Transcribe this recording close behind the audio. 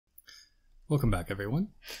Welcome back, everyone.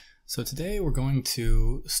 So today we're going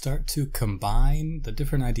to start to combine the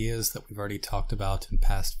different ideas that we've already talked about in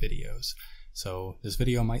past videos. So this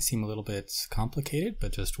video might seem a little bit complicated,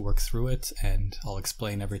 but just work through it and I'll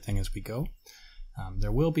explain everything as we go.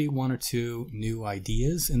 There will be one or two new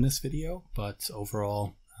ideas in this video, but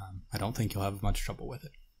overall, I don't think you'll have much trouble with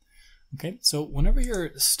it. Okay, so whenever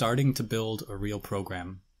you're starting to build a real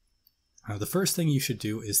program, the first thing you should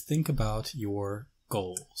do is think about your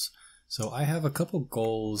goals. So I have a couple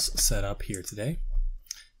goals set up here today,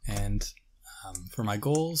 and for my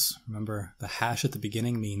goals, remember the hash at the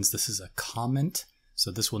beginning means this is a comment,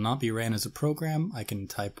 so this will not be ran as a program. I can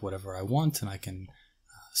type whatever I want and I can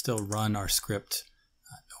still run our script,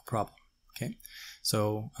 no problem. Okay,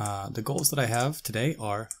 so the goals that I have today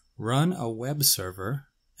are run a web server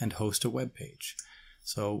and host a web page.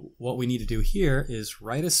 So what we need to do here is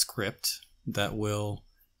write a script that will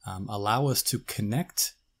allow us to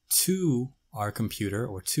connect to our computer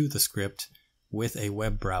or to the script with a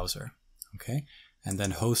web browser. Okay, and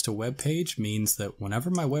then host a web page means that whenever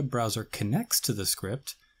my web browser connects to the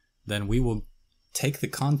script, then we will take the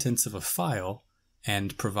contents of a file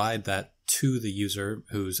and provide that to the user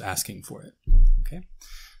who's asking for it. Okay,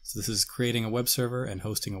 so this is creating a web server and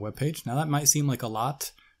hosting a web page. Now that might seem like a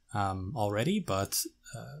lot already, but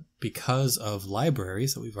because of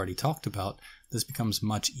libraries that we've already talked about, this becomes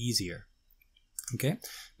much easier. Okay,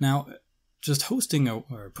 now just hosting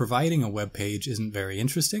or providing a web page isn't very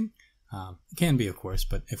interesting. It can be, of course,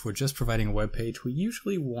 but if we're just providing a web page, we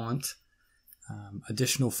usually want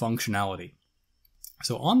additional functionality.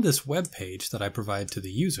 So on this web page that I provide to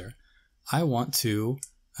the user, I want to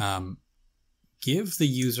give the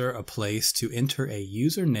user a place to enter a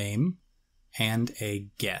username and a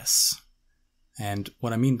guess. And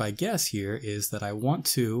what I mean by guess here is that I want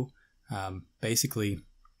to basically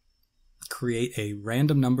create a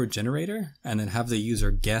random number generator and then have the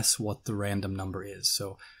user guess what the random number is.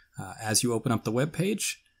 So as you open up the web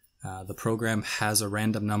page, the program has a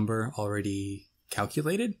random number already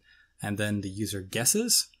calculated, and then the user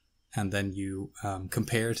guesses, and then you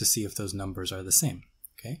compare to see if those numbers are the same.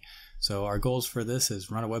 Okay, so our goals for this is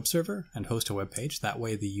run a web server and host a web page. That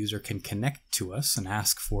way the user can connect to us and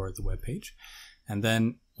ask for the web page. And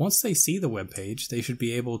then once they see the web page, they should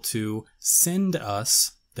be able to send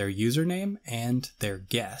us their username and their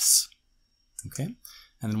guess. Okay,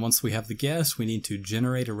 and then once we have the guess, we need to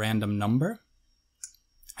generate a random number,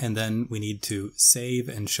 and then we need to save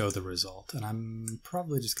and show the result. And I'm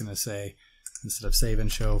probably just going to say, instead of save and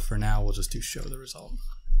show, for now we'll just do show the result.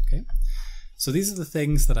 Okay, so these are the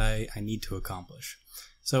things that I need to accomplish.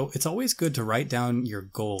 So it's always good to write down your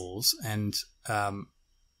goals, and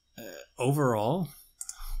overall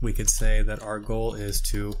we could say that our goal is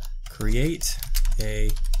to create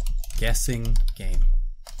a guessing game.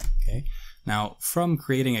 Okay, now from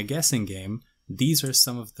creating a guessing game, these are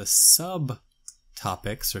some of the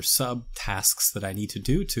sub-topics or sub-tasks that I need to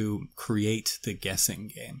do to create the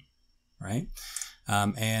guessing game, right?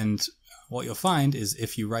 And what you'll find is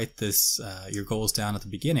if you write this your goals down at the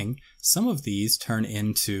beginning, some of these turn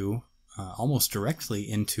into almost directly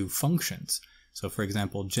into functions. So for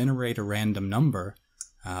example, generate a random number,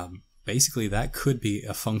 basically that could be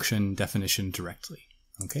a function definition directly.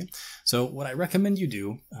 Okay, so what I recommend you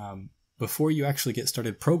do before you actually get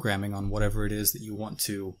started programming on whatever it is that you want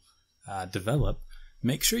to develop,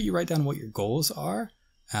 make sure you write down what your goals are,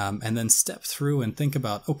 and then step through and think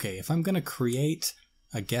about, okay, if I'm going to create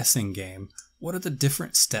a guessing game, what are the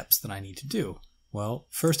different steps that I need to do? Well,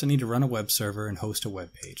 first I need to run a web server and host a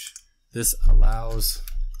web page. This allows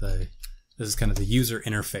this is kind of the user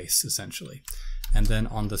interface essentially. And then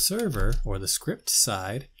on the server or the script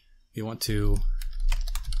side, we want to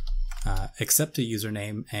accept a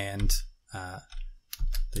username and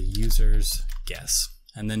the user's guess.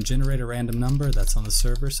 And then generate a random number, that's on the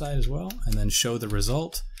server side as well. And then show the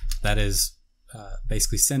result, that is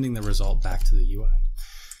basically sending the result back to the UI.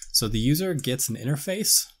 So the user gets an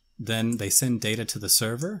interface, then they send data to the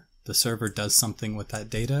server does something with that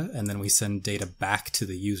data, and then we send data back to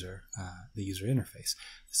the user interface.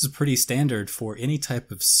 This is pretty standard for any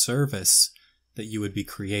type of service that you would be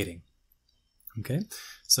creating. Okay,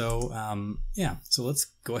 so yeah, so let's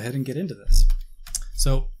go ahead and get into this.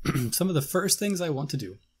 So some of the first things I want to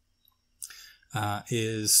do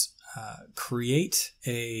is create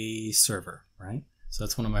a server, right? So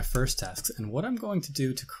that's one of my first tasks. And what I'm going to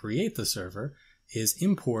do to create the server is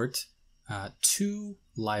import two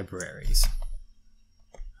libraries.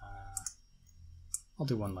 I'll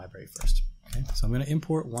do one library first. Okay, so I'm going to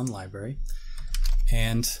import one library,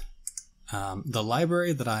 and the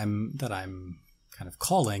library that I'm kind of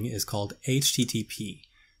calling is called HTTP.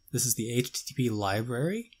 this is the HTTP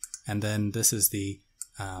library, and then this is the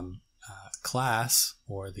class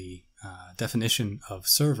or the definition of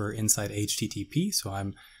server inside HTTP. So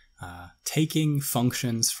I'm taking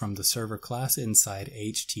functions from the server class inside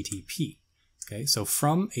HTTP. Okay, so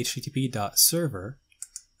from http.server,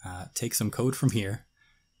 take some code from here,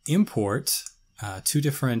 import two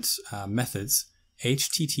different methods,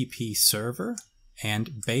 HTTP server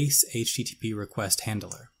and base HTTP request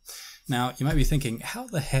handler. Now, you might be thinking, how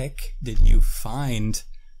the heck did you find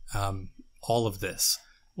all of this?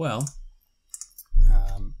 Well,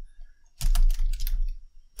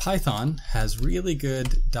 Python has really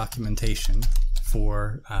good documentation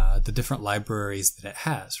for the different libraries that it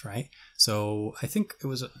has, right? So I think it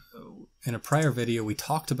was in a prior video we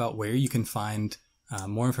talked about where you can find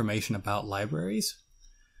more information about libraries.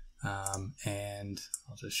 And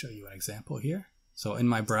I'll just show you an example here. So in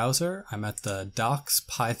my browser, I'm at the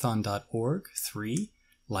docspython.org 3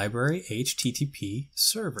 library HTTP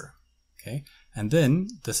server. Okay, and then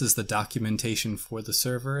this is the documentation for the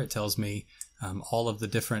server. It tells me all of the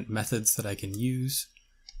different methods that I can use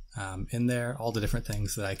in there, all the different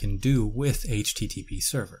things that I can do with HTTP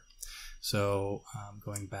server. So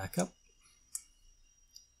going back up,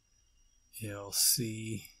 you'll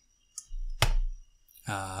see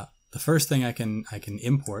the first thing I can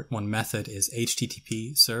import, one method, is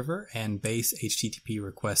HTTP server and base HTTP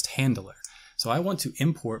request handler. So I want to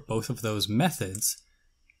import both of those methods.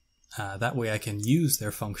 That way I can use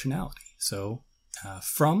their functionality. So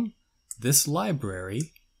from this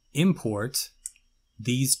library, import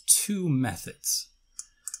these two methods.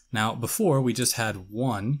 Now, before we just had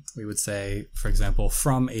one. We would say, for example,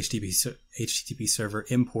 from HTTP server,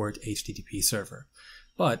 import HTTP server.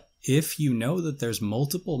 But if you know that there's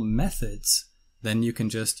multiple methods, then you can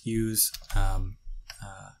just use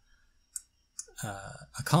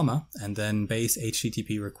a comma and then base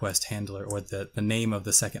HTTP request handler, or the name of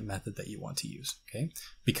the second method that you want to use, okay?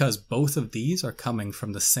 Because both of these are coming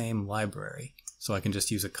from the same library. So I can just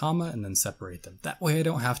use a comma and then separate them. That way I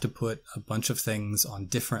don't have to put a bunch of things on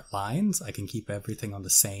different lines. I can keep everything on the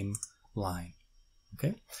same line,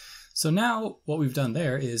 okay? So now what we've done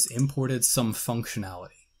there is imported some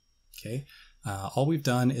functionality, okay? All we've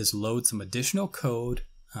done is load some additional code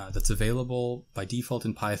that's available by default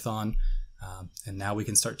in Python, and now we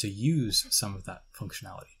can start to use some of that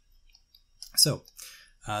functionality. So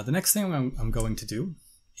the next thing I'm going to do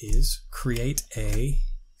is create a,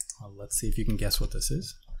 well, let's see if you can guess what this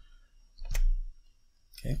is.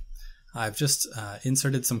 Okay, I've just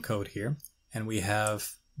inserted some code here, and we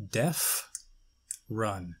have def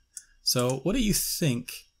run. So what do you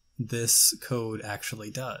think this code actually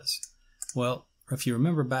does? Well, if you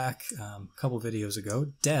remember back a couple videos ago,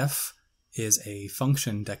 def is a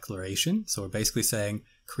function declaration. So we're basically saying,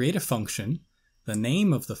 create a function. The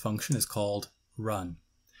name of the function is called run.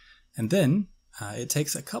 And then it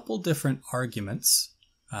takes a couple different arguments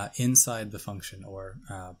inside the function, or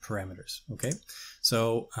parameters, okay?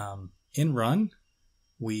 So in run,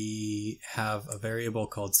 we have a variable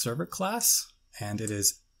called server class, and it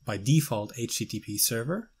is by default HTTP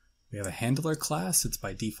server. We have a handler class, it's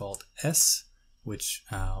by default S, which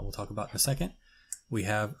we'll talk about in a second. We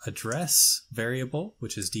have address variable,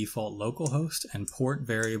 which is default localhost, and port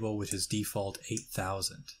variable, which is default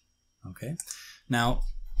 8000. Okay. Now,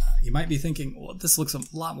 you might be thinking, well, this looks a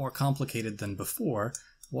lot more complicated than before.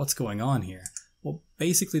 What's going on here? Well,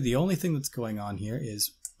 basically, the only thing that's going on here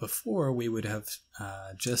is before we would have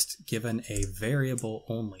just given a variable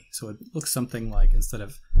only. So it looks something like, instead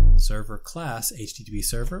of server class HTTP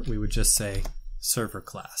server, we would just say server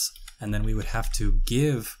class. And then we would have to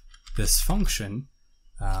give this function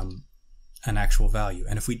an actual value.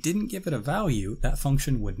 And if we didn't give it a value, that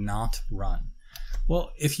function would not run.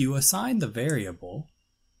 Well, if you assign the variable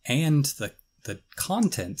and the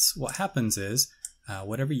contents, what happens is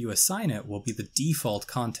whatever you assign it will be the default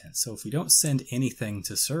content. So if we don't send anything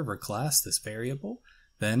to server class, this variable,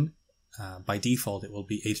 then by default it will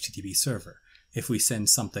be HTTP server. If we send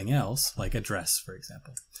something else, like address, for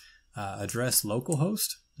example, address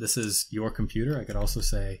localhost, this is your computer. I could also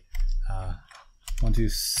say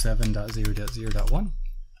 127.0.0.1.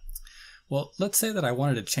 Well, let's say that I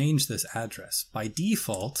wanted to change this address. By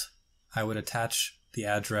default, I would attach the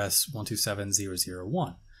address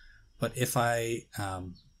 127.0.0.1. But if I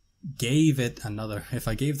gave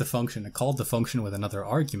the function, I called the function with another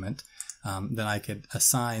argument, then I could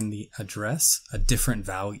assign the address a different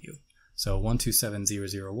value. So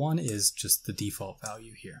 127.0.0.1 is just the default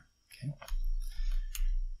value here. Okay.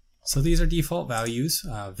 So these are default values,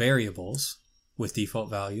 variables with default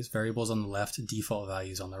values, variables on the left, default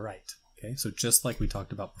values on the right. Okay, so just like we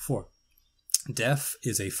talked about before. Def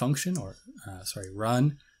is a function, or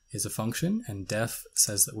run is a function, and def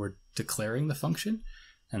says that we're declaring the function.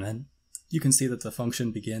 And then you can see that the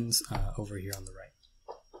function begins over here on the right.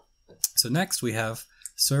 So next we have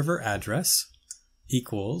server address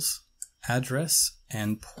equals address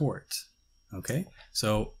and port. Okay,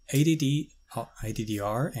 so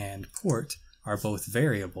ADDR and port are both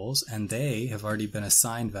variables, and they have already been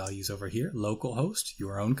assigned values over here: localhost,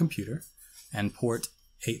 your own computer, and port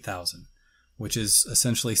 8000, which is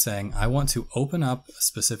essentially saying I want to open up a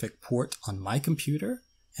specific port on my computer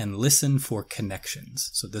and listen for connections.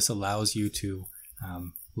 So this allows you to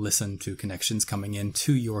listen to connections coming in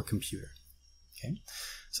to your computer. Okay,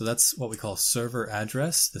 so that's what we call server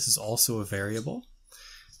address. This is also a variable.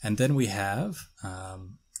 And then we have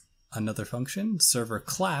another function, server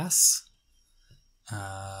class,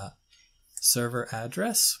 server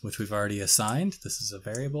address, which we've already assigned. This is a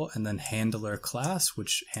variable. And then handler class,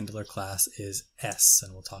 which handler class is S,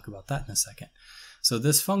 and we'll talk about that in a second. So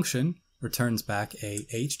this function returns back a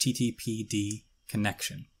HTTPD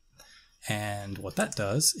connection. And what that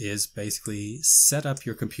does is basically set up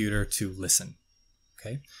your computer to listen.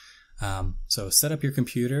 Okay, so set up your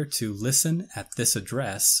computer to listen at this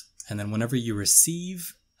address, and then whenever you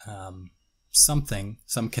receive some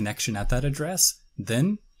connection at that address,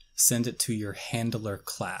 then send it to your handler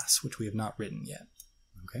class, which we have not written yet.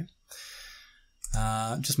 Okay.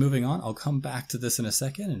 Just moving on, I'll come back to this in a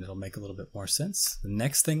second and it'll make a little bit more sense. The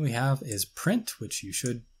next thing we have is print, which you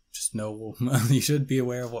should just know, you should be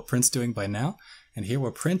aware of what print's doing by now. And here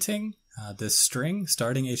we're printing this string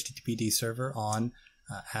starting HTTPD server on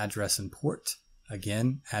address and port.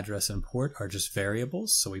 Again, address and port are just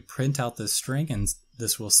variables, so we print out this string, and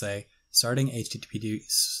this will say starting HTTPD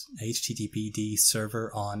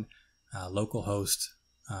server on localhost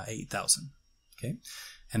 8000. Okay,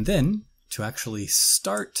 and then to actually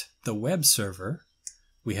start the web server,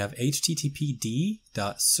 we have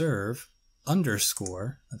httpd.serve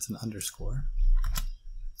underscore, that's an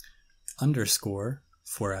underscore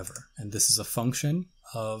forever, and this is a function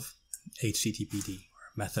of HTTPD,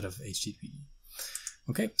 or a method of HTTPD.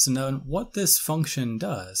 Okay, so now what this function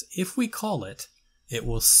does, if we call it, it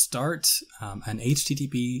will start an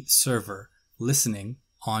HTTP server listening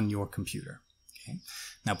on your computer. Okay,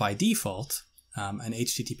 now by default, an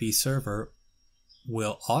HTTP server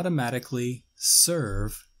will automatically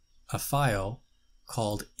serve a file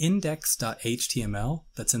called index.html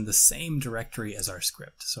that's in the same directory as our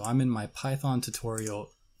script. So I'm in my Python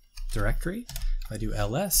tutorial directory. If I do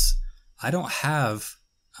ls, I don't have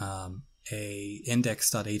a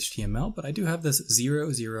index.html, but I do have this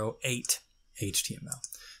 008 HTML.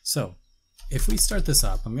 So if we start this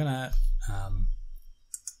up,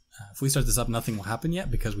 if we start this up, nothing will happen yet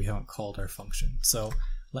because we haven't called our function. So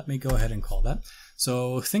let me go ahead and call that.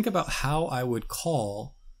 So think about how I would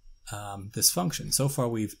call this function. So far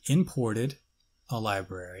we've imported a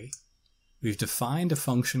library, we've defined a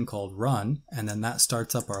function called run, and then that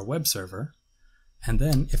starts up our web server. And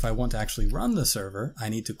then if I want to actually run the server, I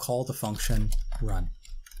need to call the function run.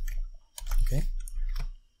 Okay,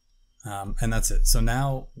 and that's it. So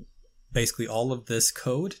now basically all of this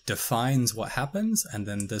code defines what happens, and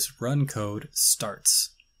then this run code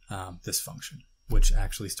starts this function, which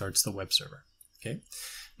actually starts the web server. Okay,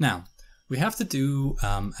 now we have to do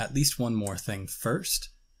at least one more thing first.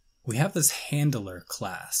 We have this handler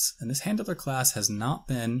class, and this handler class has not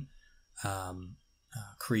been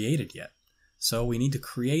created yet. So we need to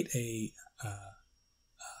create a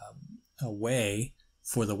way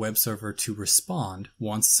for the web server to respond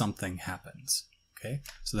once something happens. Okay,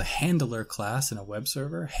 so the handler class in a web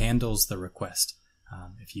server handles the request.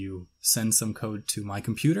 If you send some code to my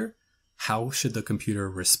computer, how should the computer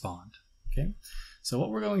respond? Okay, so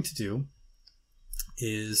what we're going to do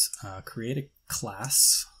is create a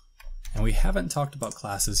class, and we haven't talked about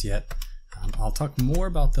classes yet. I'll talk more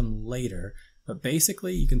about them later, but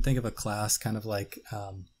basically you can think of a class kind of like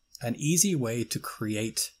an easy way to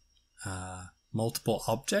create multiple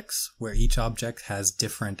objects where each object has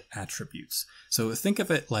different attributes. So think of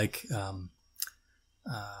it like the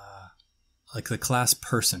class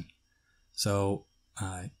person. So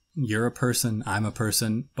you're a person, I'm a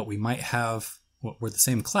person, but we might have, we're the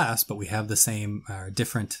same class, but we have the same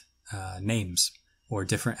different names or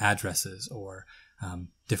different addresses or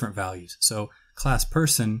different values. So class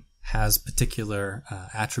person has particular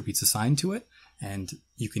attributes assigned to it, and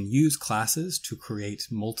you can use classes to create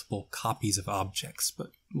multiple copies of objects,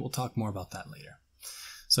 but we'll talk more about that later.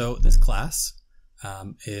 So this class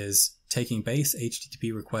is taking base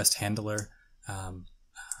HTTP request handler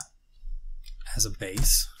as a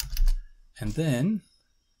base, and then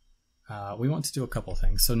we want to do a couple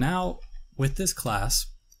things. So now with this class,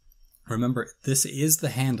 remember this is the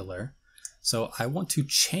handler, so I want to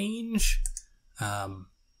change I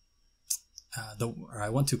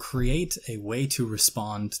want to create a way to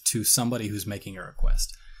respond to somebody who's making a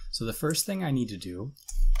request. So the first thing I need to do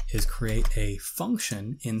is create a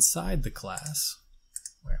function inside the class.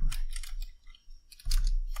 Where am I?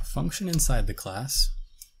 A function inside the class.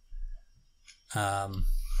 Okay.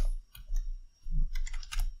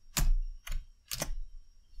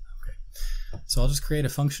 So I'll just create a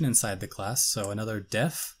function inside the class. So another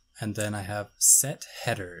def, and then I have set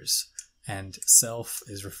headers, and self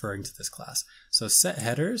is referring to this class. So set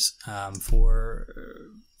headers, for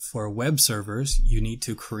web servers, you need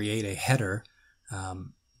to create a header.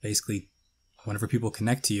 Basically, whenever people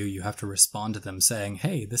connect to you, you have to respond to them saying,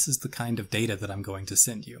 hey, this is the kind of data that I'm going to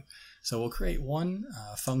send you. So we'll create one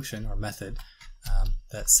function or method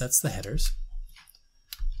that sets the headers.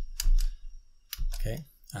 Okay.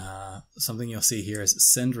 Something you'll see here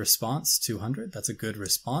is send response 200. That's a good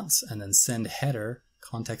response. And then send header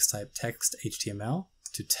context type text HTML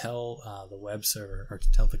to tell the web server, or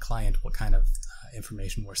to tell the client what kind of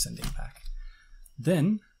information we're sending back.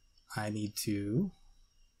 Then I need to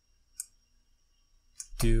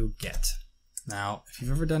do get. Now, if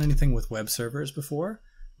you've ever done anything with web servers before,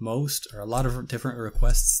 most or a lot of different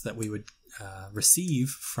requests that we would receive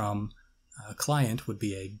from a client would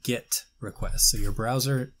be a GET request. So your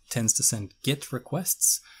browser tends to send GET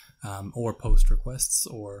requests or POST requests,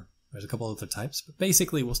 or there's a couple other types, but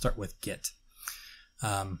basically we'll start with GET.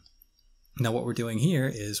 Now what we're doing here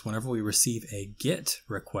is whenever we receive a GET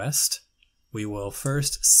request, we will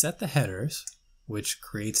first set the headers, which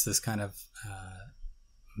creates this kind of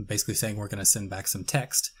basically saying we're going to send back some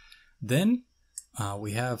text. Then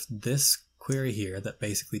we have this query here that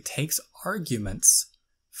basically takes arguments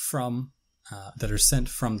from that are sent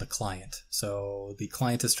from the client. So the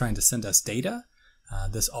client is trying to send us data.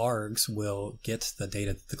 This args will get the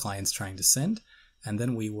data that the client's trying to send, and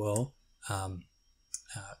then we will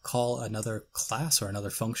call another class or another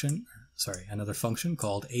function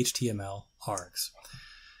called HTML args.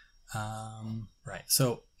 Right.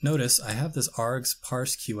 So notice I have this args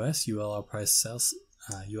parse QS URL parse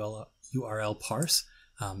URL parse.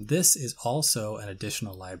 This is also an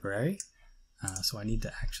additional library, so I need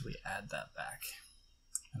to actually add that back.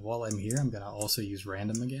 And while I'm here, I'm going to also use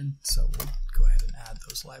random again, so we'll go ahead and add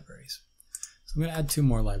those libraries. So I'm going to add two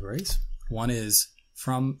more libraries. One is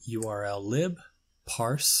from URL lib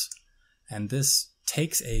parse, and this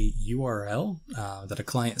takes a URL that a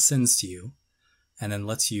client sends to you, and then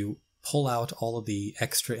lets you pull out all of the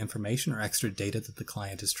extra information or extra data that the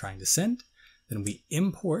client is trying to send. Then we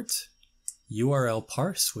import URL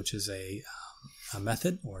parse, which is a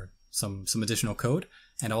method or some additional code,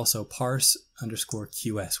 and also parse underscore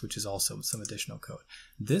QS, which is also some additional code.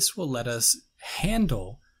 This will let us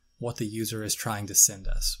handle what the user is trying to send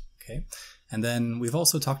us. Okay, and then we've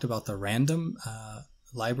also talked about the random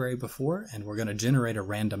library before, and we're going to generate a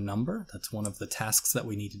random number. That's one of the tasks that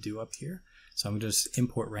we need to do up here. So I'm going to just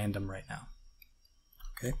import random right now.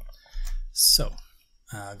 Okay, so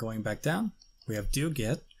going back down, we have do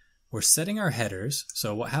get. We're setting our headers.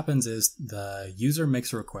 So what happens is the user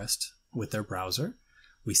makes a request with their browser.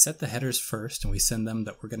 We set the headers first, and we send them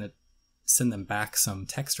that we're going to send them back some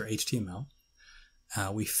text or HTML.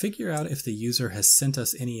 We figure out if the user has sent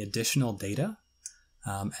us any additional data,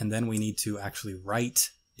 and then we need to actually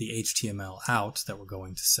write the HTML out that we're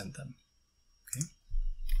going to send them. Okay,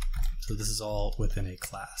 so this is all within a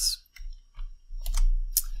class.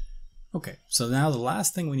 Okay, so now the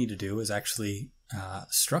last thing we need to do is actually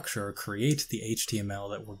structure or create the HTML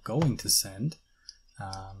that we're going to send,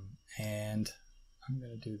 and I'm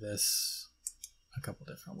going to do this a couple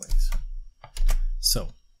different ways. So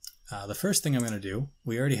the first thing I'm going to do,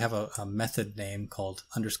 we already have a method name called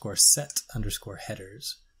underscore set underscore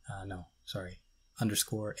headers.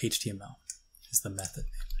 Underscore HTML is the method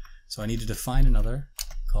name. So I need to define another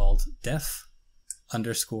called def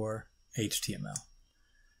underscore HTML.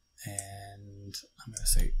 And I'm going to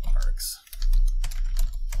say args.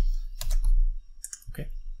 Okay.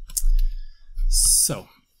 So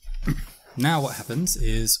now what happens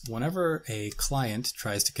is whenever a client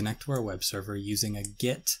tries to connect to our web server using a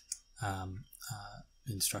GET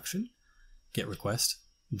instruction, GET request,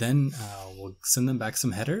 then we'll send them back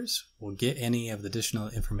some headers, we'll get any of the additional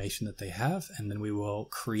information that they have, and then we will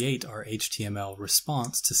create our HTML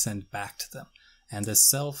response to send back to them. And this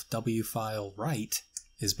self W file write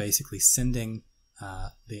is basically sending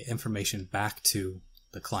the information back to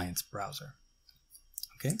the client's browser.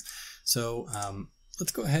 Okay, so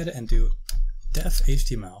let's go ahead and do def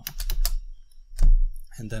HTML,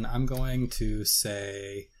 and then I'm going to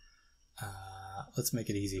say let's make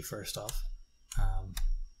it easy first off.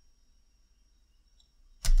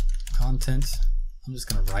 Content, I'm just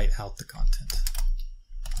going to write out the content.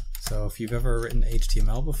 So if you've ever written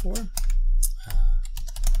HTML before,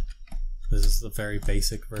 this is the very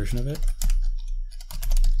basic version of it.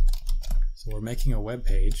 So we're making a web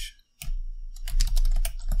page.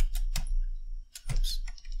 Oops.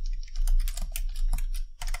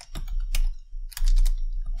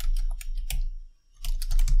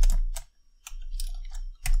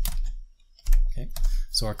 Okay,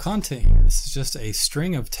 so our content here, this is just a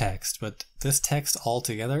string of text, but this text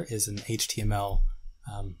altogether is an HTML,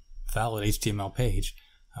 valid HTML page.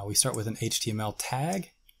 We start with an HTML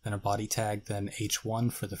tag, then a body tag, then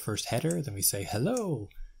h1 for the first header, then we say hello,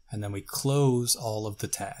 and then we close all of the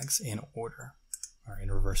tags in order, or in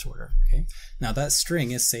reverse order. Okay. Now that string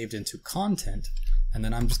is saved into content, and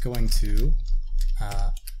then I'm just going to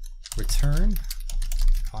return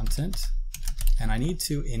content, and I need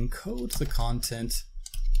to encode the content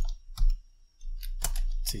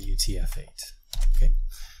to UTF-8. Okay.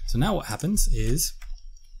 So now what happens is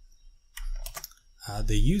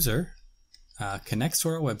the user connects to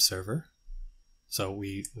our web server. So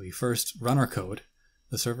we first run our code,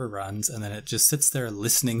 the server runs, and then it just sits there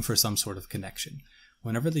listening for some sort of connection.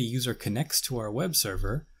 Whenever the user connects to our web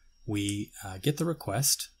server, we get the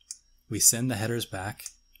request, we send the headers back,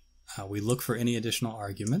 we look for any additional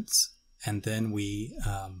arguments, and then we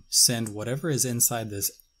send whatever is inside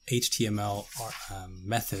this HTML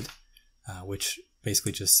method, which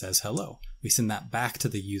basically just says hello. We send that back to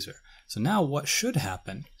the user. So now what should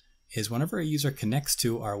happen is whenever a user connects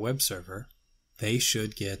to our web server, they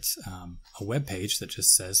should get a web page that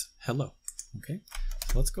just says hello. Okay,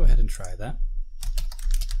 so let's go ahead and try that.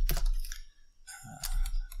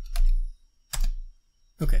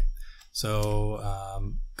 Okay,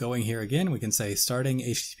 so going here again, we can say starting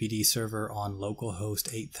HTTPD server on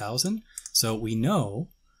localhost 8000. So we know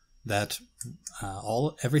that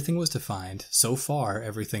everything was defined. So far,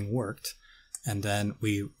 everything worked. And then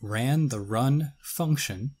we ran the run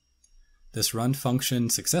function. This run function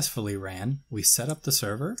successfully ran. We set up the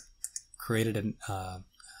server, created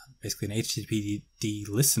basically an HTTPD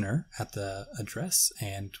listener at the address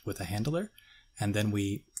and with a handler, and then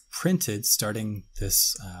we printed starting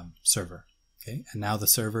this server. Okay, and now the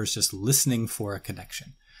server is just listening for a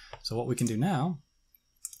connection. So what we can do now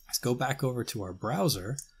is go back over to our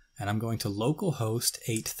browser, and I'm going to localhost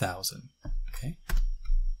 8000. Okay.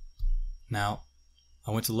 Now,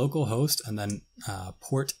 I went to localhost and then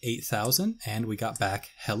port 8000, and we got back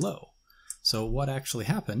hello. So what actually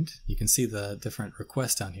happened, you can see the different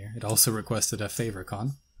requests down here. It also requested a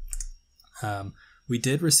favicon. We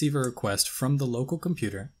did receive a request from the local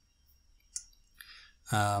computer,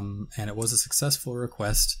 and it was a successful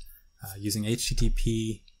request using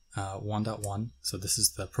HTTP 1.1. So this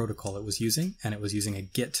is the protocol it was using, and it was using a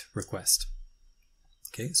GET request.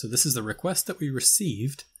 Okay, so this is the request that we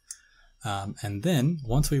received. And then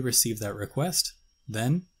once we received that request,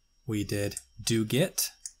 then we did do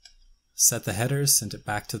get, set the headers, sent it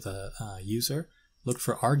back to the user, looked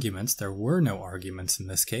for arguments. There were no arguments in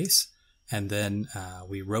this case. And then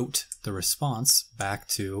we wrote the response back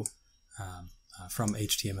to from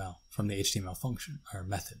HTML, from the HTML function or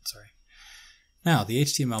method, sorry. Now the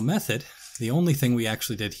HTML method, the only thing we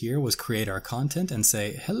actually did here was create our content and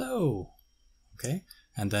say hello. Okay.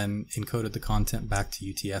 And then encoded the content back to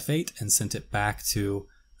UTF-8 and sent it back to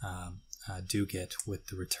doGet with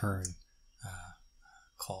the return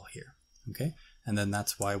call here. Okay, and then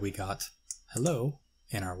that's why we got hello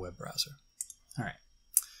in our web browser. All right,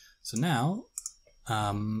 so now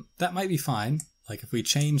that might be fine. Like if we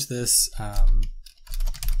change this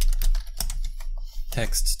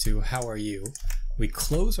text to how are you, we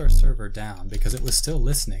close our server down because it was still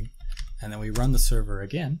listening, and then we run the server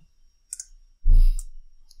again.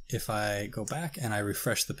 If I go back and I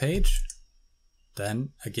refresh the page, then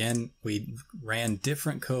again, we ran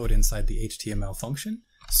different code inside the HTML function.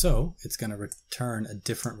 So it's going to return a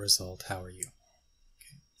different result. How are you?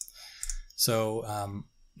 Okay. So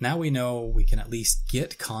now we know we can at least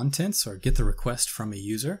get contents or get the request from a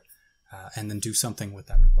user and then do something with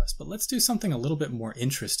that request. But let's do something a little bit more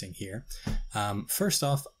interesting here. First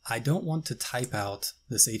off, I don't want to type out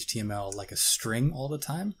this HTML like a string all the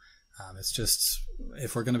time. It's just,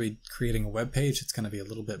 if we're going to be creating a web page, it's going to be a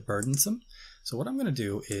little bit burdensome. So what I'm going to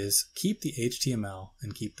do is keep the HTML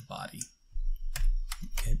and keep the body.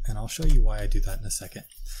 Okay, and I'll show you why I do that in a second.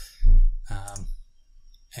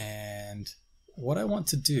 And what I want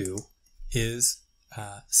to do is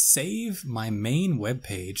save my main web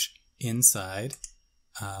page inside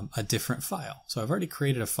a different file. So I've already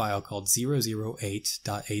created a file called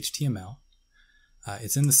 008.html.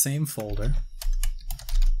 It's in the same folder.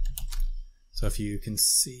 So if you can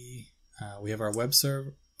see, we have our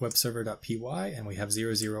webserver.py and we have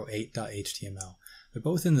 008.html. They're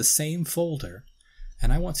both in the same folder,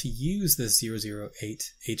 and I want to use this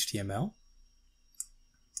 008.html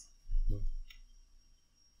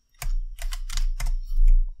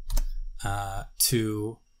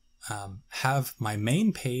to have my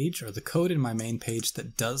main page, or the code in my main page,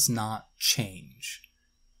 that does not change.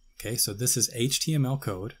 Okay, so this is HTML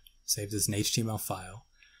code, saved as an HTML file.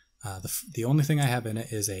 The only thing I have in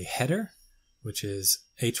it is a header, which is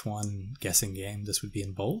H1 guessing game. This would be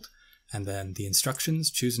in bold. And then the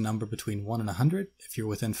instructions: choose a number between 1 and 100. If you're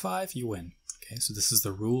within 5, you win. Okay, so this is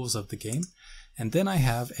the rules of the game. And then I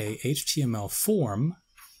have a HTML form,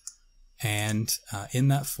 and in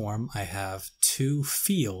that form I have 2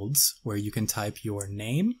 fields where you can type your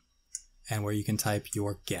name and where you can type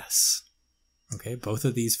your guess. Okay, both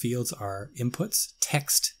of these fields are inputs,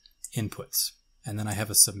 text inputs. And then I have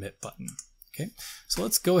a submit button. Okay, so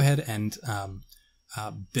let's go ahead and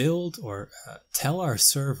build or tell our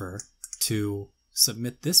server to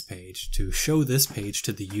submit this page, to show this page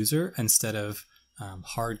to the user, instead of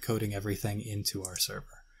hard coding everything into our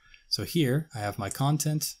server. So here I have my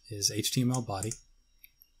content is HTML body.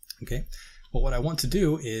 Okay, but what I want to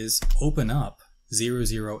do is open up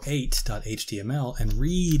 008.html and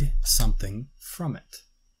read something from it.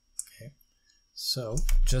 So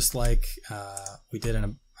just like we did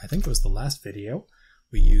in, I think it was the last video,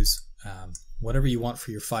 we use whatever you want for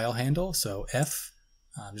your file handle. So F,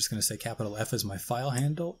 I'm just going to say capital F is my file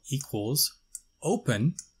handle, equals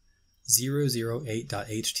open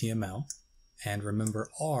 008.html, and remember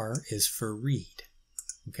R is for read.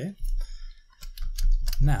 Okay.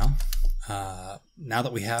 Now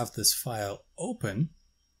that we have this file open,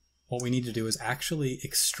 what we need to do is actually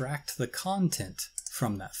extract the content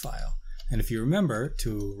from that file. And if you remember,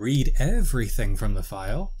 to read everything from the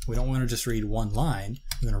file, we don't want to just read one line,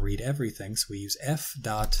 we want to read everything, so we use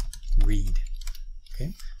f.read.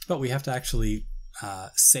 Okay? But we have to actually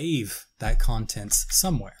save that content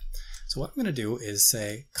somewhere. So what I'm going to do is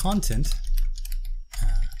say content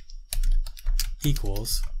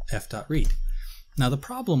equals f.read. Now the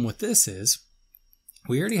problem with this is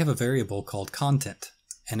we already have a variable called content,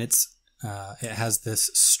 and it has this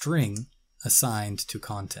string assigned to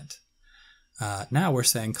content. Now we're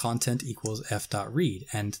saying content equals f.read,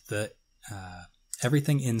 and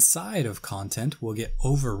everything inside of content will get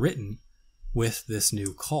overwritten with this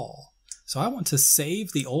new call. So I want to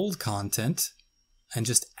save the old content and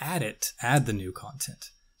just add the new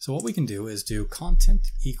content. So what we can do is do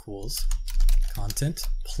content equals content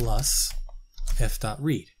plus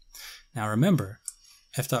f.read. Now remember,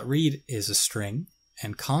 f.read is a string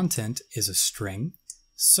and content is a string,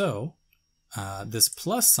 so this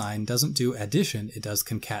plus sign doesn't do addition, it does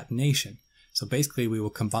concatenation. So basically we will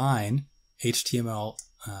combine HTML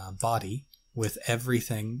body with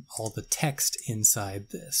everything, all the text inside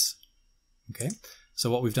this. Okay,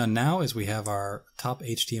 so what we've done now is we have our top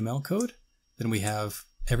HTML code, then we have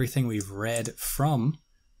everything we've read from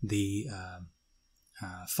the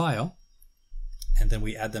file, and then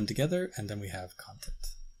we add them together, and then we have content.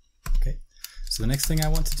 Okay, so the next thing I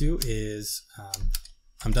want to do is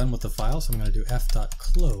I'm done with the file, so I'm going to do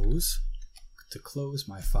f.close to close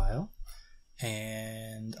my file.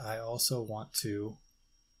 And I also want to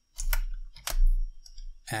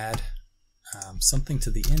add something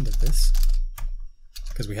to the end of this,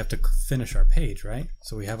 because we have to finish our page, right?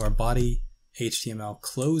 So we have our body HTML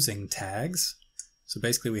closing tags. So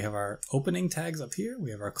basically we have our opening tags up here,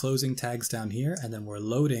 we have our closing tags down here, and then we're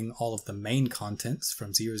loading all of the main contents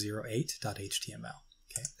from 008.html.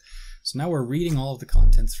 Okay. So now we're reading all of the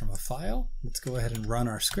contents from a file. Let's go ahead and run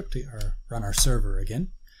our script, or run our server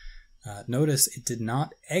again. Notice it did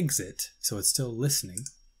not exit, so it's still listening.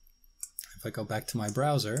 If I go back to my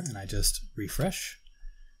browser and I just refresh,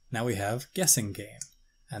 now we have guessing game,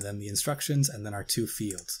 and then the instructions, and then our 2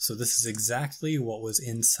 fields. So this is exactly what was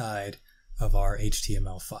inside of our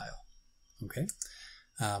HTML file. Okay.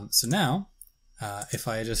 So now, if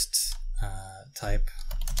I just type,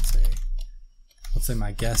 let's say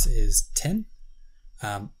my guess is 10.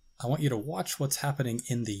 I want you to watch what's happening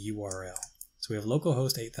in the URL. So we have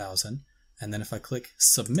localhost 8000, and then if I click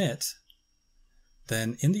submit,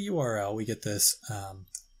 then in the URL we get this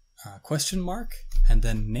question mark, and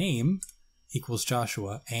then name equals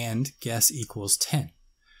Joshua and guess equals 10.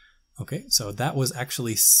 Okay, so that was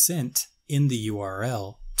actually sent in the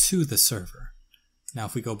URL to the server. Now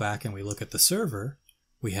if we go back and we look at the server,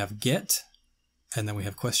 we have get and then we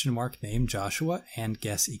have question mark name Joshua and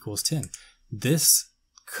guess equals 10. This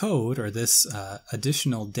code or this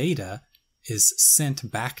additional data is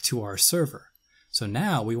sent back to our server. So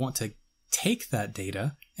now we want to take that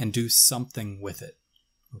data and do something with it.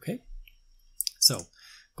 Okay? So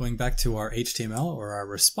going back to our HTML or our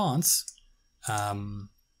response, okay,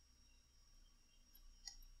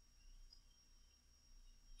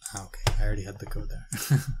 I already had the code there.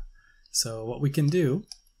 So what we can do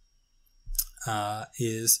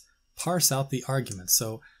is parse out the arguments.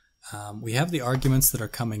 So we have the arguments that are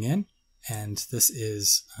coming in, and this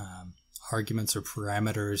is arguments or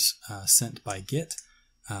parameters sent by Git.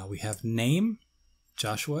 We have name,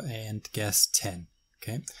 Joshua, and guess 10.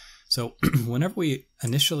 Okay, so whenever we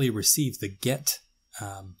initially receive the get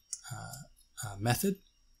method,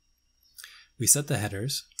 we set the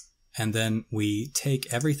headers, and then we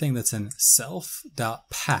take everything that's in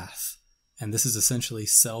self.path, and this is essentially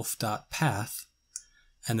self.path,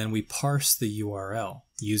 and then we parse the URL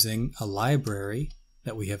using a library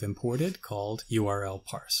that we have imported called URL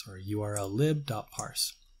parse or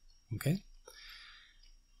urllib.parse. Okay,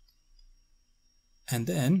 and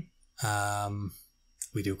then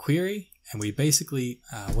we do query, and we basically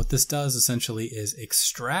what this does essentially is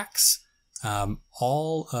extracts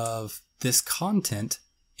all of this content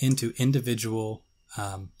into individual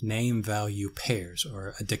name value pairs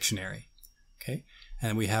or a dictionary. Okay,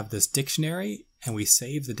 and we have this dictionary, and we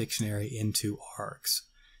save the dictionary into args.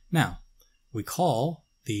 Now we call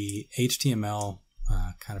the HTML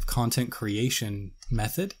kind of content creation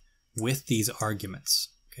method with these arguments.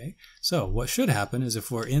 Okay, so what should happen is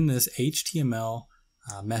if we're in this HTML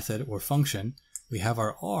method or function, we have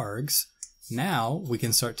our args. Now we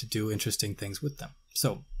can start to do interesting things with them.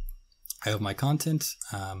 So I have my content,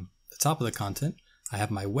 the top of the content, I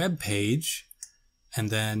have my web page, and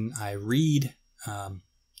then I read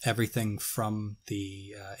everything from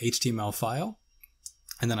the HTML file,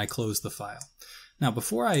 and then I close the file. Now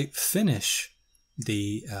before I finish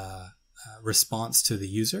the response to the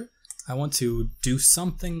user, I want to do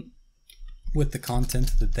something with the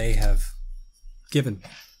content that they have given me.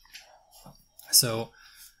 So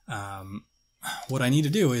what I need to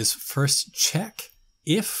do is first check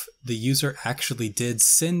if the user actually did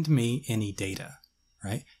send me any data,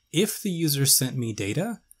 right? If the user sent me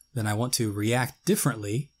data, then I want to react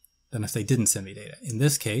differently than if they didn't send me data. In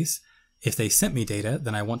this case, if they sent me data,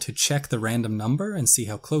 then I want to check the random number and see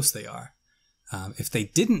how close they are. If they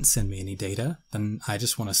didn't send me any data, then I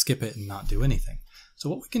just want to skip it and not do anything. So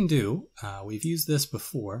what we can do, we've used this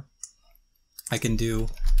before. I can do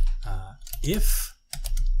if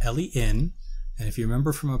len, and if you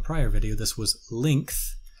remember from a prior video, this was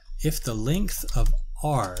length. If the length of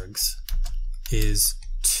args is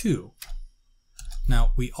 2.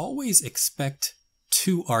 Now, we always expect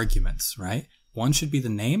 2 arguments, right? One should be the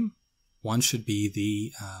name, one should be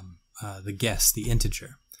the guess, the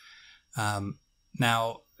integer.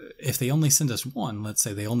 Now, if they only send us 1, let's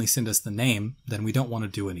say they only send us the name, then we don't want to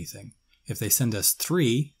do anything. If they send us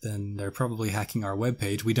 3, then they're probably hacking our web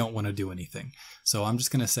page. We don't want to do anything. So I'm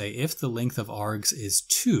just going to say if the length of args is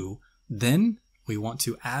 2, then we want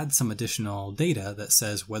to add some additional data that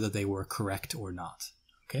says whether they were correct or not.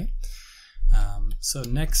 Okay. So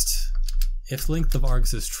next, if length of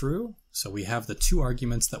args is true, so we have the 2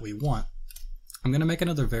 arguments that we want, I'm going to make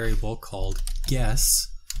another variable called guess,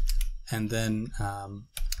 and then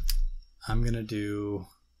I'm going to do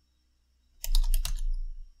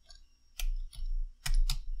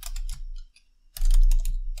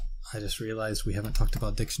I just realized we haven't talked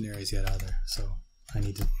about dictionaries yet either, so I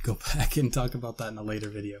need to go back and talk about that in a later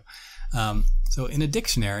video. So in a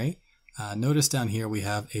dictionary, notice down here we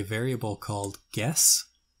have a variable called guess,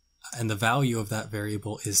 and the value of that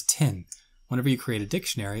variable is 10. Whenever you create a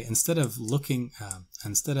dictionary, instead of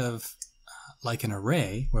like an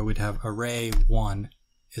array where we'd have array 1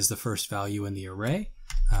 is the first value in the array,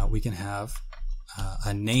 we can have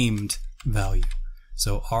a named value.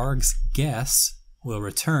 So args guess will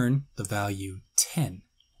return the value 10.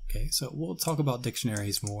 Okay, so we'll talk about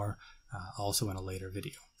dictionaries more also in a later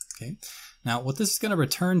video. Okay, now what this is going to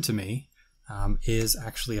return to me is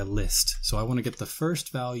actually a list. So I want to get the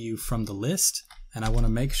first value from the list, and I want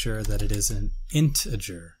to make sure that it is an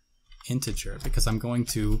integer, because I'm going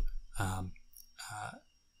to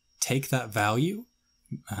take that value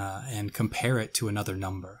and compare it to another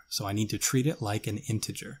number. So I need to treat it like an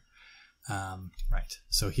integer. Right,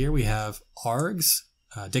 so here we have args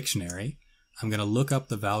dictionary. I'm going to look up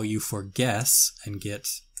the value for guess and get,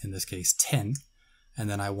 in this case, 10. And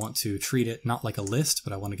then I want to treat it not like a list,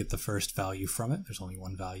 but I want to get the first value from it. There's only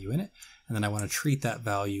one value in it. And then I want to treat that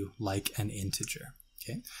value like an integer.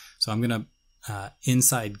 Okay, so I'm going to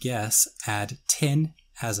inside guess, add 10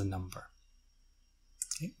 as a number.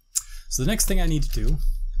 Okay. So the next thing I need to do,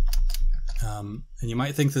 and you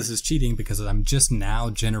might think this is cheating because I'm just now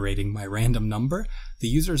generating my random number. The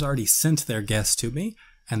user's already sent their guess to me,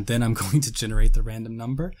 and then I'm going to generate the random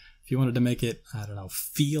number. If you wanted to make it, I don't know,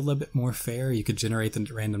 feel a bit more fair, you could generate the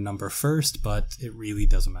random number first, but it really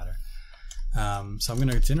doesn't matter. So I'm going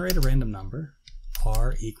to generate a random number.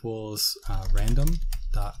 R equals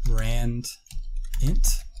random.rand int,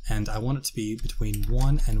 and I want it to be between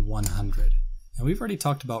 1 and 100. And we've already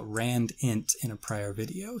talked about rand int in a prior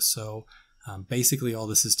video, so basically all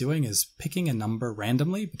this is doing is picking a number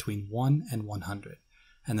randomly between 1 and 100.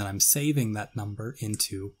 And then I'm saving that number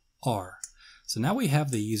into R. So now we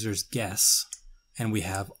have the user's guess, and we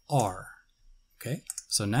have R. Okay,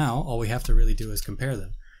 so now all we have to really do is compare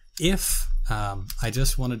them. If I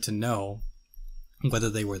just wanted to know whether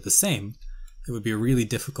they were the same, it would be a really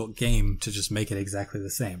difficult game to just make it exactly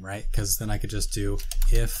the same, right? Because then I could just do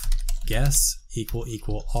if guess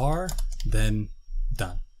equal R, then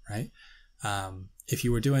done, right? If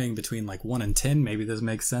you were doing between like 1 and 10, maybe this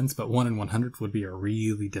makes sense, but 1 and 100 would be a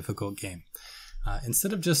really difficult game.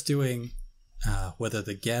 Instead of just doing whether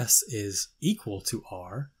the guess is equal to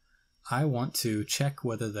R, I want to check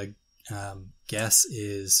whether the guess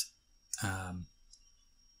is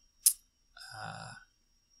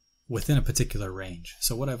within a particular range.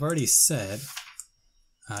 So what I've already said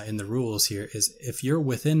in the rules here is if you're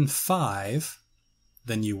within 5,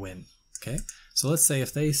 then you win. Okay, so let's say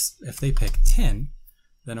if they pick 10,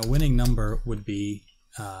 then a winning number would be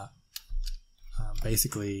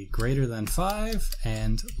basically greater than 5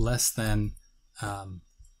 and less than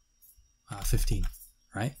 15,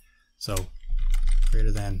 right? So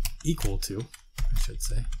greater than equal to, I should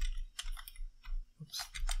say. Oops.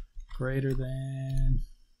 Greater than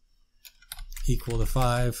equal to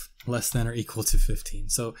 5, less than or equal to 15.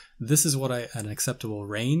 So this is what an acceptable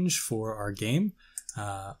range for our game.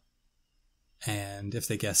 And if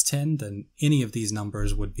they guessed 10, then any of these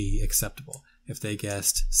numbers would be acceptable. If they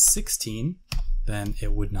guessed 16, then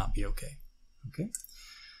it would not be okay. Okay.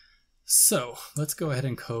 So let's go ahead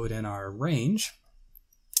and code in our range.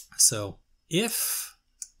 So if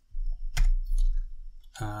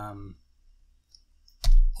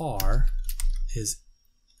R is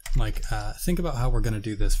like, think about how we're going to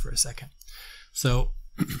do this for a second. So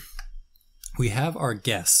we have our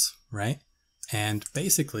guess, right? And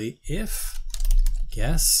basically if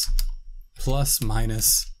guess plus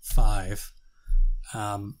minus 5,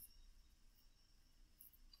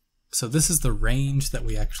 so this is the range that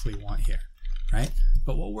we actually want here, right?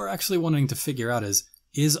 But what we're actually wanting to figure out is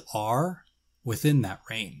R within that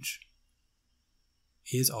range?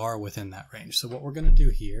 Is R within that range? So what we're going to do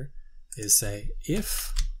here is say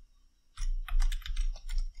if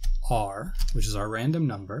R, which is our random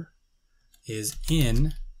number, is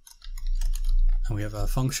in, and we have a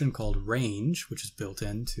function called range, which is built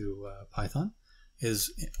into Python,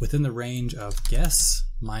 is within the range of guess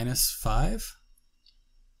minus 5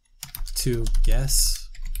 to guess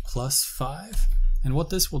plus 5. And what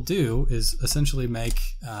this will do is essentially make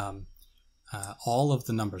all of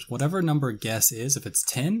the numbers, whatever number guess is, if it's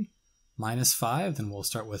 10 minus 5, then we'll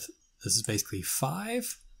start with, this is basically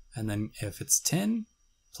 5, and then if it's 10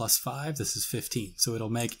 plus 5, this is 15. So it'll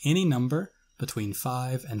make any number between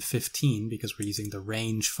 5 and 15 because we're using the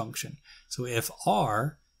range function. So if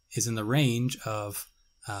R is in the range of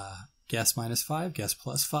guess minus 5, guess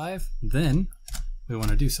plus 5, then we want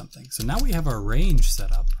to do something. So now we have our range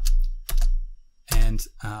set up, and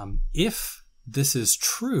if this is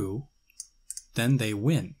true, then they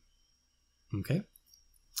win. Okay?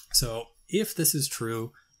 So if this is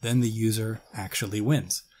true, then the user actually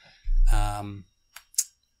wins.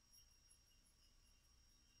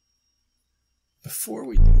 Before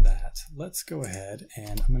we do that, let's go ahead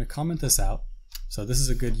and I'm going to comment this out. So this is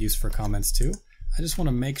a good use for comments too. I just want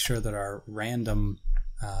to make sure that our random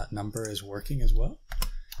number is working as well.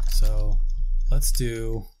 So let's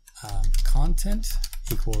do content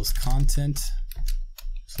equals content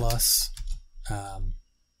plus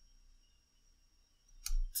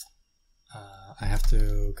I have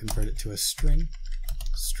to convert it to a string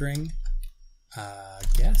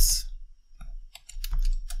guess,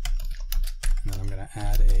 and then I'm going to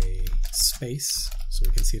add a space so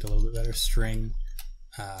we can see it a little bit better, string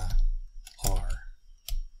R.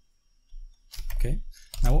 Okay,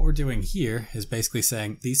 now what we're doing here is basically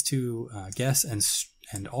saying these two guess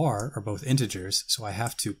and R are both integers, so I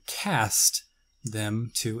have to cast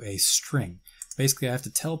them to a string. Basically I have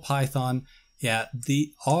to tell Python, yeah,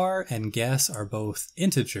 the R and guess are both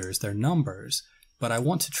integers, they're numbers, but I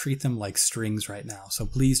want to treat them like strings right now, so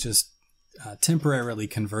please just temporarily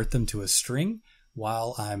convert them to a string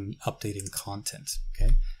while I'm updating content.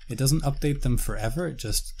 Okay, it doesn't update them forever. It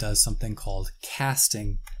just does something called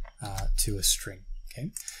casting to a string.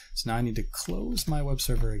 Okay, so now I need to close my web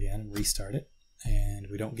server again and restart it, and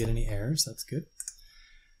we don't get any errors. That's good.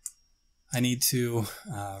 I need to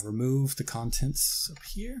remove the contents up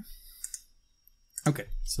here. Okay,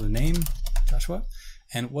 so the name, Joshua,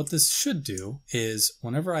 and what this should do is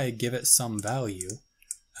whenever I give it some value,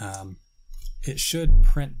 it should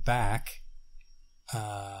print back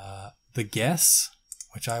the guess,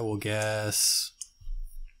 which I will guess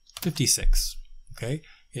 56. Okay,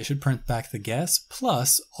 it should print back the guess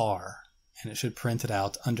plus R, and it should print it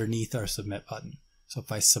out underneath our submit button. So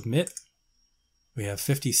if I submit, we have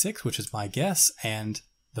 56, which is my guess, and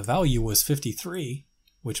the value was 53,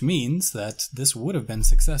 which means that this would have been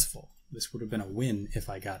successful. This would have been a win if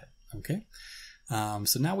I got it. Okay,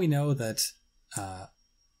 so now we know that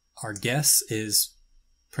our guess is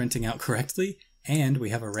printing out correctly, and we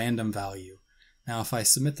have a random value. Now if I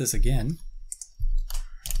submit this again,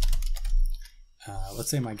 let's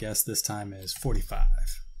say my guess this time is 45.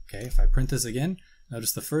 Okay, if I print this again,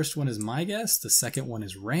 notice the first one is my guess, the second one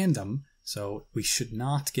is random, so we should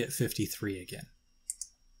not get 53 again.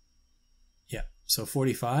 Yeah, so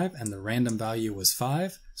 45 and the random value was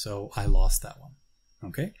 5, so I lost that one.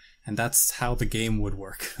 Okay, and that's how the game would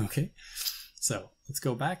work. Okay, so let's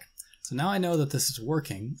go back. So now I know that this is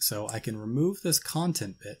working, so I can remove this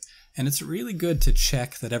content bit, and it's really good to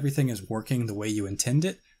check that everything is working the way you intend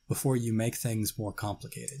it before you make things more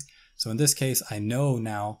complicated. So in this case, I know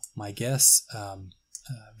now my guess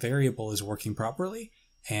variable is working properly,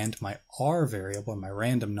 and my R variable, my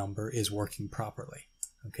random number, is working properly.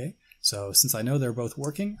 Okay, so since I know they're both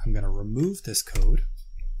working, I'm going to remove this code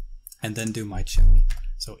and then do my check.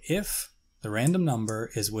 So if the random number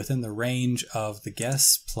is within the range of the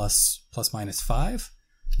guess plus minus 5,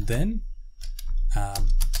 then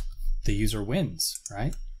the user wins,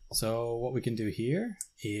 right? So what we can do here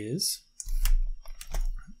is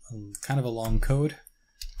kind of a long code,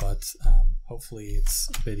 but hopefully it's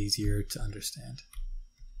a bit easier to understand.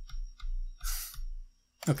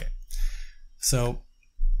 Okay, so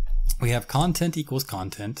we have content equals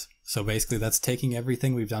content. So basically that's taking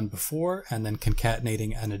everything we've done before and then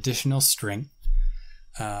concatenating an additional string.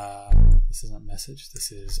 This is not message,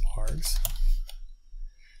 this is args.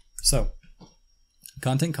 So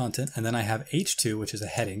content, and then I have h2, which is a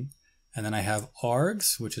heading, and then I have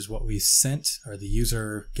args, which is what we sent, or the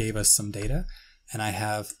user gave us some data, and I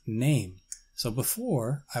have name. So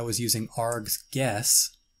before I was using args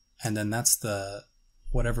guess, and then that's the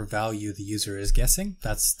whatever value the user is guessing,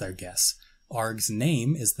 that's their guess. Args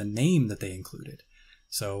name is the name that they included.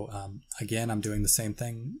 So again, I'm doing the same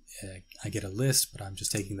thing. I get a list, but I'm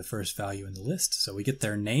just taking the first value in the list. So we get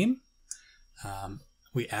their name.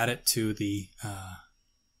 We add it to the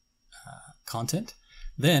content.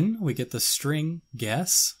 Then we get the string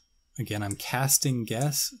guess. Again, I'm casting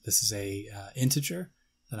guess. This is a integer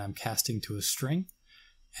that I'm casting to a string.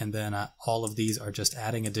 And then all of these are just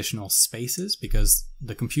adding additional spaces because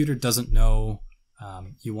the computer doesn't know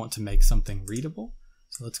you want to make something readable.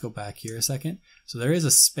 So let's go back here a second. So there is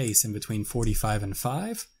a space in between 45 and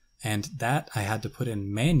 5, and that I had to put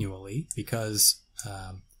in manually because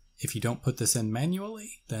if you don't put this in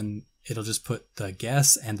manually, then it'll just put the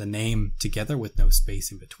guess and the name together with no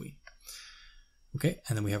space in between. Okay,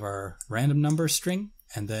 and then we have our random number string,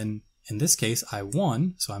 and then in this case I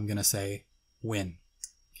won, so I'm going to say win.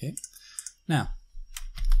 Okay, now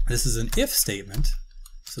this is an if statement.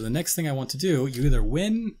 So the next thing I want to do, you either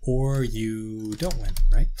win or you don't win,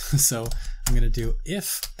 right? So I'm going to do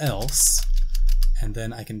if else, and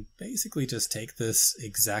then I can basically just take this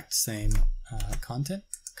exact same content,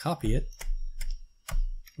 copy it,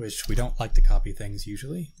 which we don't like to copy things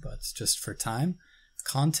usually, but just for time.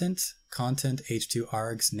 Content h2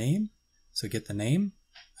 args name. So get the name.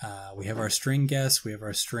 We have our string guess, we have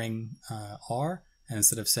our string R, and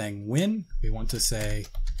instead of saying win, we want to say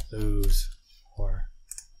lose, or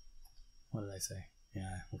what did I say?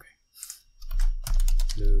 Yeah, okay.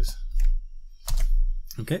 Lose.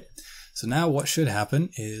 Okay, so now what should happen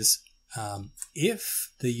is if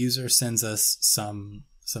the user sends us some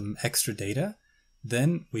extra data,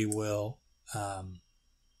 then we will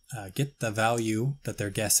get the value that they're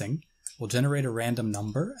guessing. We'll generate a random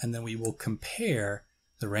number, and then we will compare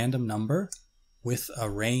the random number with a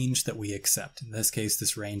range that we accept. In this case,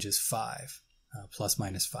 this range is 5, plus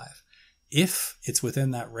minus 5. If it's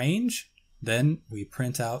within that range, then we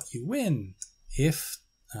print out you win. If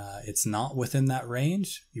it's not within that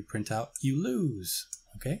range, you print out you lose.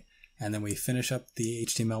 Okay, and then we finish up the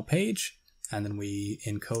HTML page, and then we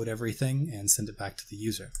encode everything and send it back to the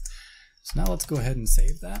user. So now let's go ahead and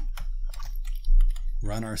save that.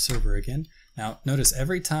 Run our server again. Now notice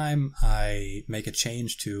every time I make a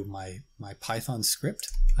change to my Python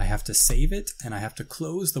script, I have to save it and I have to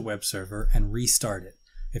close the web server and restart it.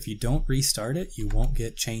 If you don't restart it, you won't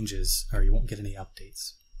get changes or you won't get any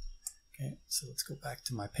updates. Okay, so let's go back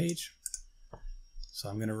to my page. So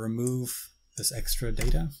I'm going to remove this extra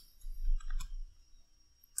data.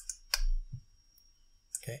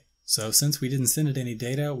 Okay, so since we didn't send it any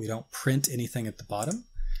data, we don't print anything at the bottom.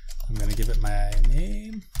 I'm going to give it my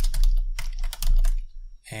name.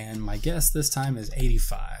 And my guess this time is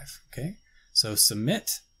 85. Okay, so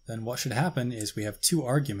submit. Then what should happen is we have 2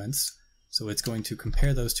 arguments. So it's going to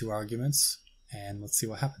compare those 2 arguments and let's see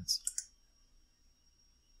what happens.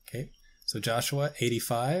 Okay, so Joshua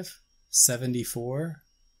 85, 74,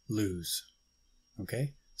 lose.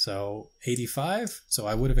 Okay, so 85, so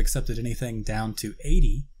I would have accepted anything down to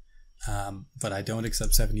 80, but I don't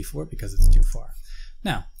accept 74 because it's too far.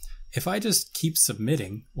 Now, if I just keep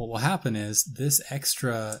submitting, what will happen is this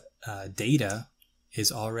extra data is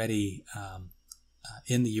already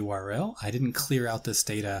in the URL. I didn't clear out this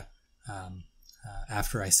data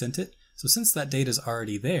after I sent it. So since that data is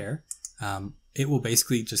already there, it will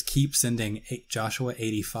basically just keep sending Joshua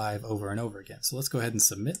 85 over and over again. So let's go ahead and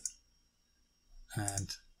submit.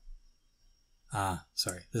 And,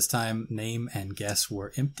 sorry, this time name and guess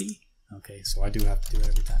were empty. Okay, so I do have to do it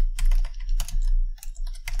every time.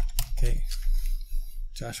 Okay,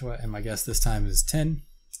 Joshua, and my guess this time is 10.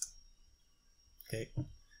 Okay,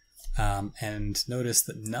 and notice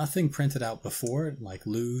that nothing printed out before, like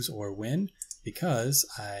lose or win, because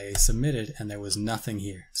I submitted and there was nothing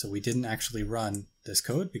here. So we didn't actually run this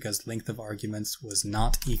code because length of arguments was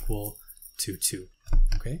not equal to 2.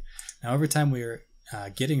 Okay, now every time we're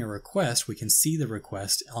getting a request, we can see the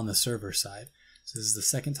request on the server side. So this is the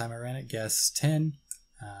second time I ran it. Guess 10,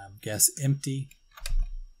 guess empty.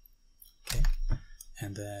 Okay,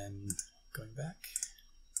 and then going back.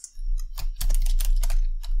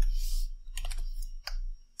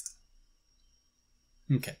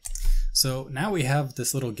 Okay, so now we have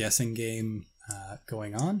this little guessing game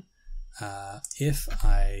going on. If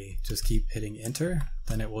I just keep hitting enter,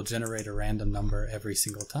 then it will generate a random number every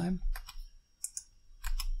single time.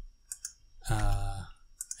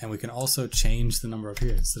 And we can also change the number up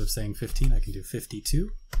here. Instead of saying 15, I can do 52.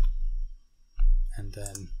 And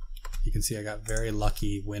then you can see I got very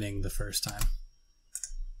lucky winning the first time.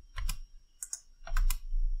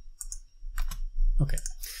 Okay,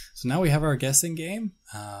 so now we have our guessing game.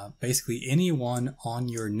 Basically anyone on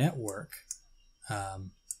your network,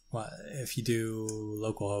 well, if you do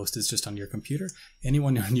localhost, it's just on your computer.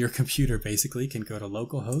 Anyone on your computer basically can go to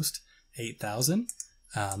localhost 8000,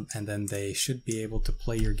 and then they should be able to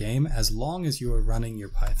play your game as long as you are running your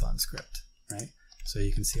Python script, right? So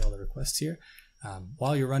you can see all the requests here.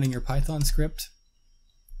 While you're running your Python script,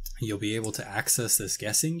 you'll be able to access this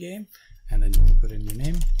guessing game, and then you can put in your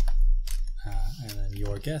name, and then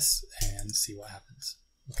your guess, and see what happens.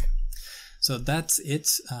 Okay, so that's it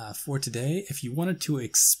for today. If you wanted to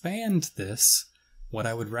expand this, what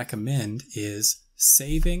I would recommend is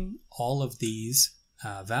saving all of these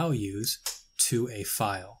values to a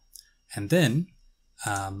file. And then,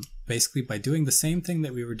 basically by doing the same thing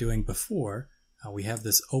that we were doing before, we have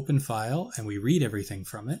this open file and we read everything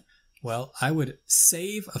from it. Well, I would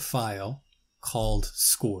save a file called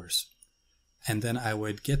scores. And then I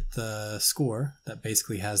would get the score that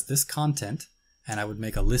basically has this content, and I would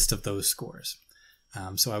make a list of those scores.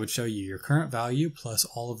 So I would show you your current value plus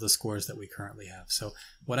all of the scores that we currently have. So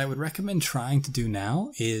what I would recommend trying to do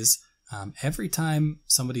now is every time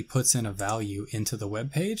somebody puts in a value into the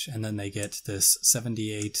web page and then they get this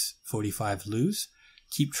 7845 lose,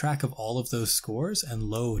 keep track of all of those scores and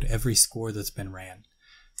load every score that's been ran.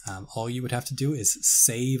 All you would have to do is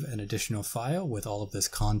save an additional file with all of this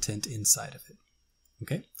content inside of it.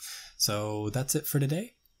 Okay, so that's it for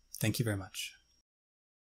today. Thank you very much.